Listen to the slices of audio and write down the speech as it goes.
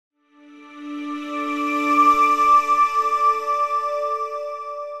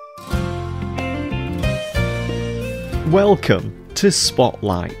Welcome to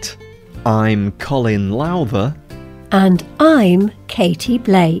Spotlight. I'm Colin Lowther. And I'm Katy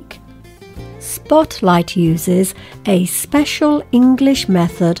Blake. Spotlight uses a special English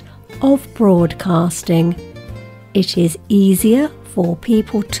method of broadcasting. It is easier for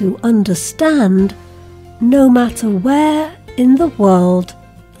people to understand no matter where in the world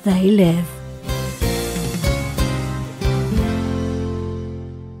they live.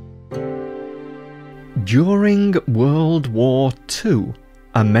 During World War II,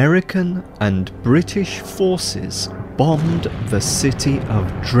 American and British forces bombed the city of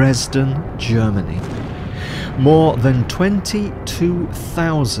Dresden, Germany. More than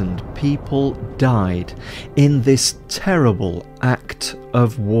 22,000 people died in this terrible act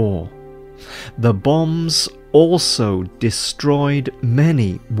of war. The bombs also destroyed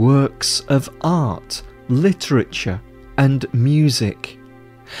many works of art, literature, and music.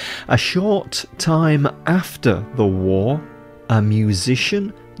 A short time after the war, a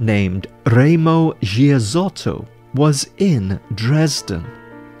musician named Remo Giazzotto was in Dresden.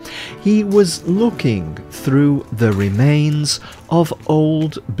 He was looking through the remains of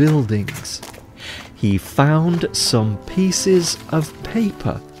old buildings. He found some pieces of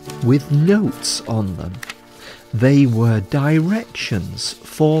paper with notes on them. They were directions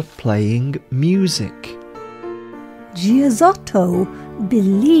for playing music. Giazzotto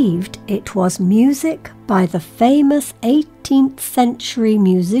believed it was music by the famous 18th century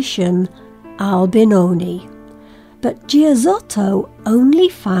musician Albinoni. But Giazzotto only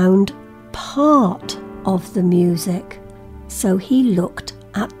found part of the music, so he looked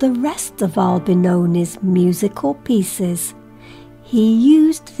at the rest of Albinoni's musical pieces. He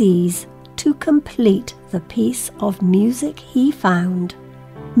used these to complete the piece of music he found.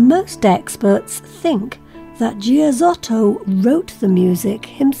 Most experts think that Giazzotto wrote the music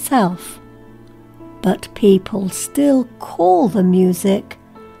himself, but people still call the music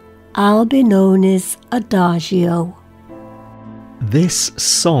Albinoni's Adagio. This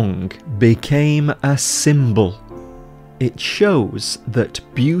song became a symbol. It shows that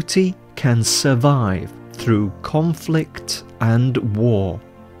beauty can survive through conflict and war.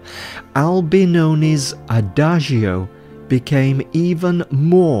 Albinoni's Adagio became even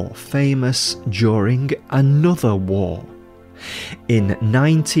more famous during another war. In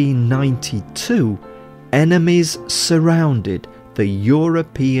 1992, enemies surrounded the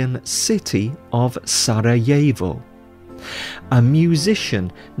European city of Sarajevo. A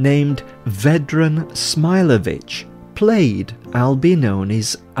musician named Vedran Smilovic played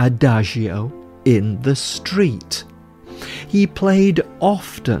Albinoni's Adagio in the street. He played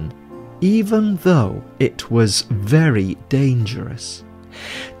often, even though it was very dangerous.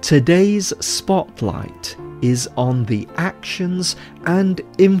 Today's spotlight is on the actions and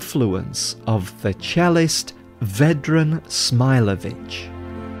influence of the cellist Vedran Smilovic.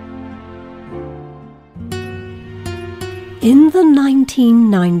 In the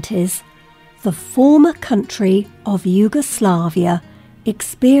 1990s, the former country of Yugoslavia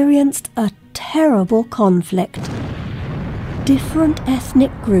experienced a terrible conflict. Different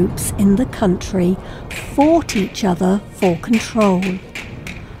ethnic groups in the country fought each other for control.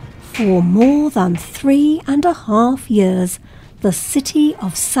 For more than 3.5 years, the city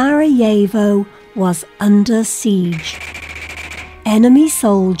of Sarajevo was under siege. Enemy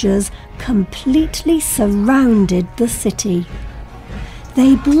soldiers completely surrounded the city.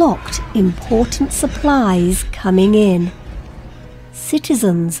 They blocked important supplies coming in.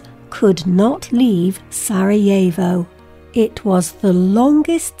 Citizens could not leave Sarajevo. It was the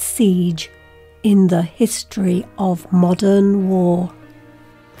longest siege in the history of modern war.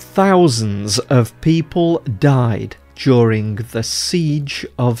 Thousands of people died during the siege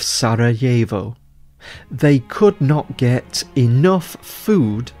of Sarajevo. They could not get enough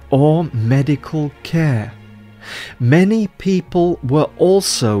food or medical care. Many people were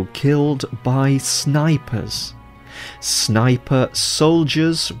also killed by snipers. Sniper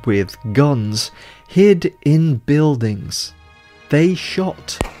soldiers with guns hid in buildings. They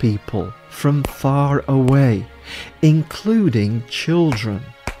shot people from far away, including children.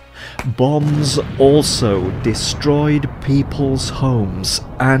 Bombs also destroyed people's homes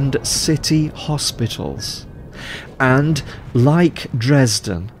and city hospitals. And like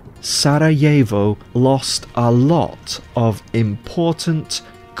Dresden, Sarajevo lost a lot of important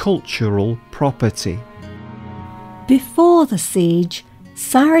cultural property. Before the siege,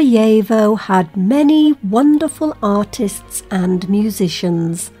 Sarajevo had many wonderful artists and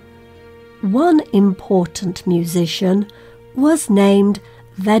musicians. One important musician was named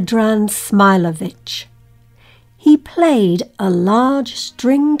Vedran Smilovic. He played a large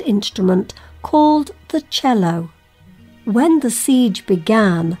stringed instrument called the cello. When the siege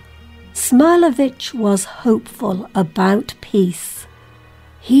began, Smilovich was hopeful about peace.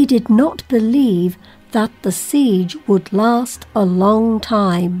 He did not believe that the siege would last a long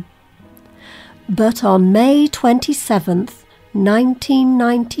time. But on May 27th,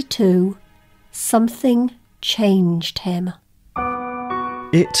 1992, something changed him.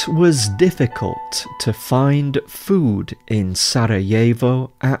 It was difficult to find food in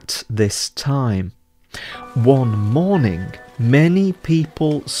Sarajevo at this time. One morning, many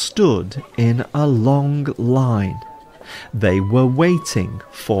people stood in a long line. They were waiting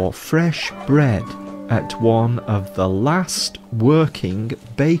for fresh bread at one of the last working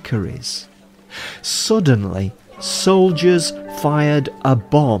bakeries. Suddenly, soldiers fired a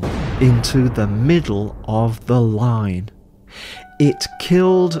bomb into the middle of the line. It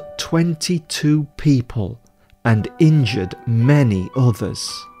killed 22 people and injured many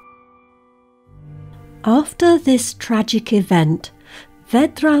others. After this tragic event,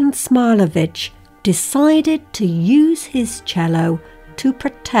 Vedran Smilovich decided to use his cello to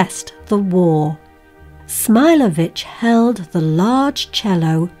protest the war. Smilovich held the large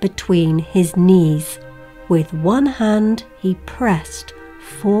cello between his knees. With one hand he pressed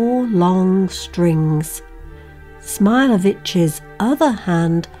 4 long strings. Smilovich's other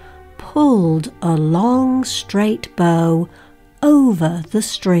hand pulled a long straight bow over the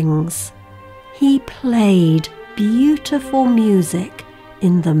strings. He played beautiful music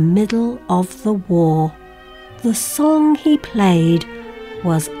in the middle of the war. The song he played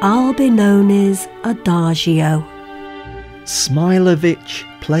was Albinoni's Adagio. Smilovich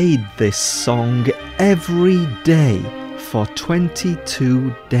played this song every day for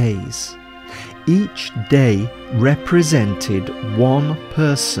 22 days. Each day represented one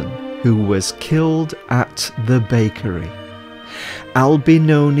person who was killed at the bakery.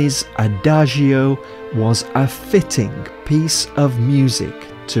 Albinoni's Adagio was a fitting piece of music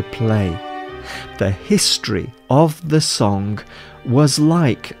to play. The history of the song was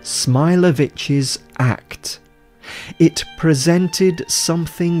like Smilovich's act. It presented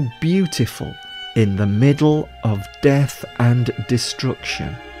something beautiful in the middle of death and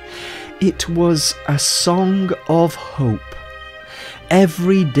destruction. It was a song of hope.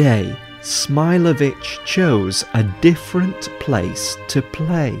 Every day, Smilovich chose a different place to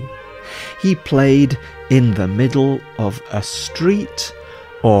play. He played in the middle of a street,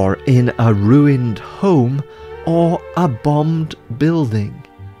 or in a ruined home, or a bombed building.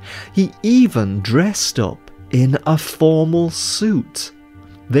 He even dressed up in a formal suit.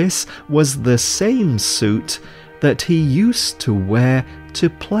 This was the same suit that he used to wear to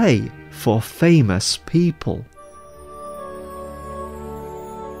play for famous people.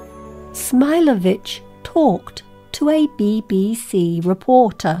 Smilovich talked to a BBC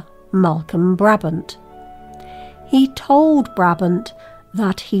reporter, Malcolm Brabant. He told Brabant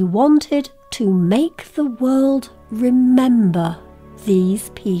that he wanted to make the world remember these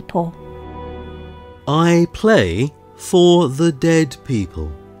people. I play for the dead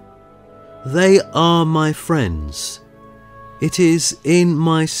people. They are my friends. It is in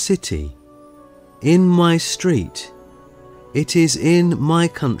my city, in my street. It is in my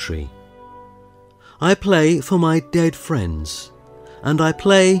country. I play for my dead friends, and I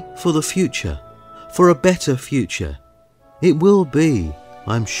play for the future, for a better future. It will be,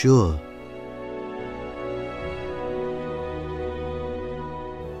 I'm sure.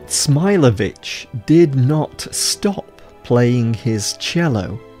 Smilovich did not stop playing his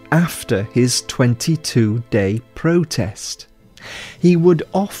cello after his 22-day protest. He would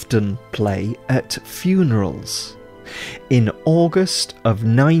often play at funerals. In August of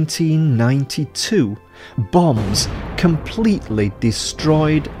 1992, bombs completely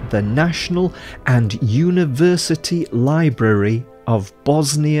destroyed the National and University Library of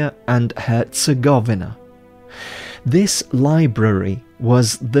Bosnia and Herzegovina. This library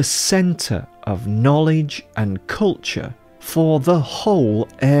was the centre of knowledge and culture for the whole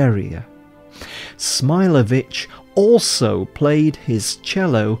area. Smilovich also played his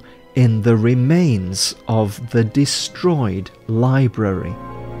cello in the remains of the destroyed library.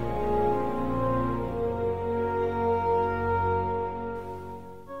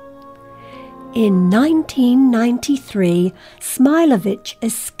 In 1993, Smilovich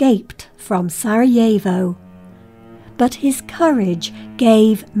escaped from Sarajevo, but his courage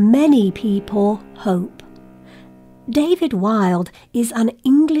gave many people hope. David Wilde is an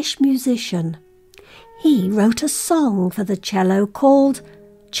English musician. He wrote a song for the cello called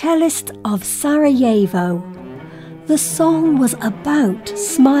Cellist of Sarajevo. The song was about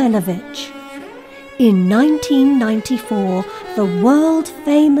Smilovich. In 1994, the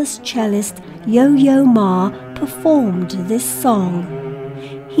world-famous cellist Yo-Yo Ma performed this song.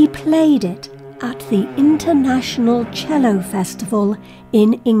 He played it at the International Cello Festival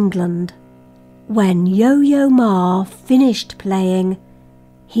in England. When Yo-Yo Ma finished playing,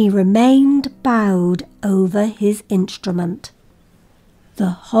 he remained bowed over his instrument. The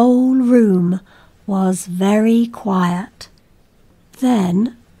whole room was very quiet.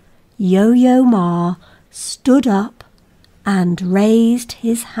 Then Yo-Yo Ma stood up and raised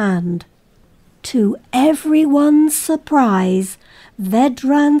his hand. To everyone's surprise,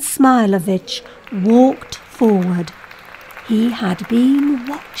 Vedran Smilovich walked forward. He had been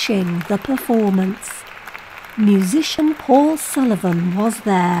watching the performance. Musician Paul Sullivan was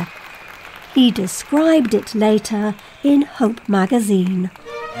there. He described it later in Hope magazine.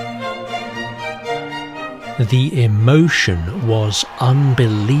 The emotion was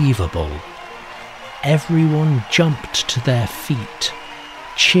unbelievable. Everyone jumped to their feet,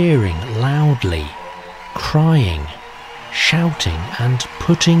 cheering loudly, crying, shouting and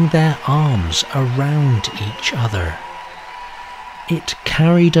putting their arms around each other. It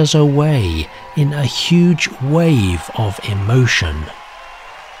carried us away in a huge wave of emotion,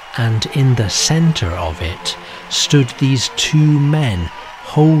 and in the centre of it stood these two men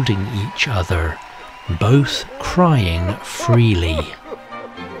holding each other, both crying freely.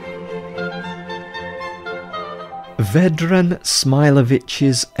 Vedran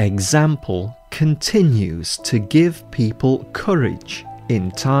Smilovich's example continues to give people courage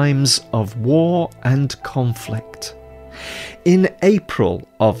in times of war and conflict. In April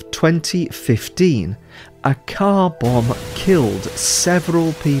of 2015, a car bomb killed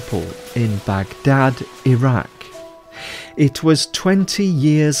several people in Baghdad, Iraq. It was 20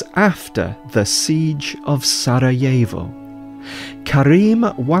 years after the siege of Sarajevo. Karim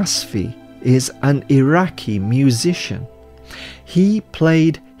Wasfi is an Iraqi musician. He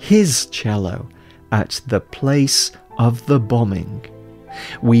played his cello at the place of the bombing.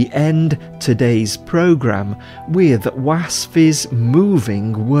 We end today's programme with Wasfi's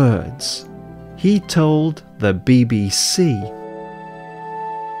moving words. He told the BBC,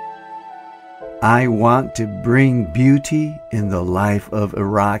 "I want to bring beauty in the life of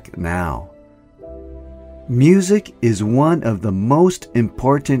Iraq now. Music is one of the most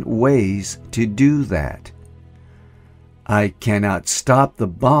important ways to do that. I cannot stop the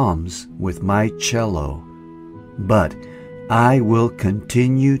bombs with my cello, but I will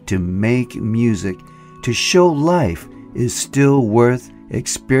continue to make music to show life is still worth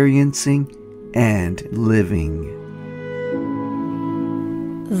experiencing and living."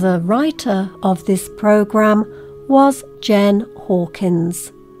 The writer of this programme was Jen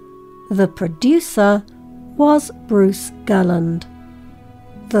Hawkins. The producer was Bruce Gulland.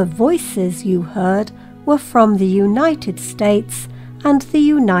 The voices you heard were from the United States and the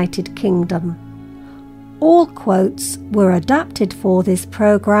United Kingdom. All quotes were adapted for this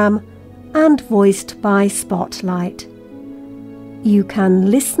programme and voiced by Spotlight. You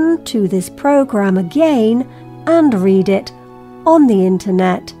can listen to this programme again and read it on the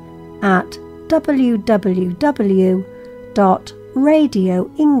internet at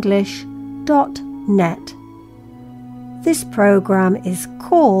www.radioenglish.net. This programme is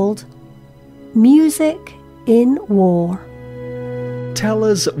called Music in War. Tell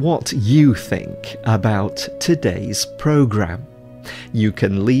us what you think about today's programme. You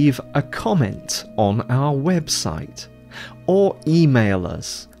can leave a comment on our website or email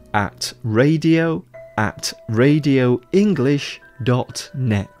us at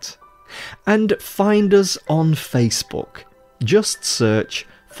radio@radioenglish.net, and find us on Facebook. Just search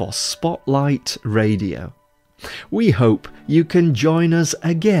for Spotlight Radio. We hope you can join us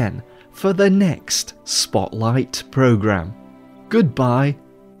again for the next Spotlight programme. Goodbye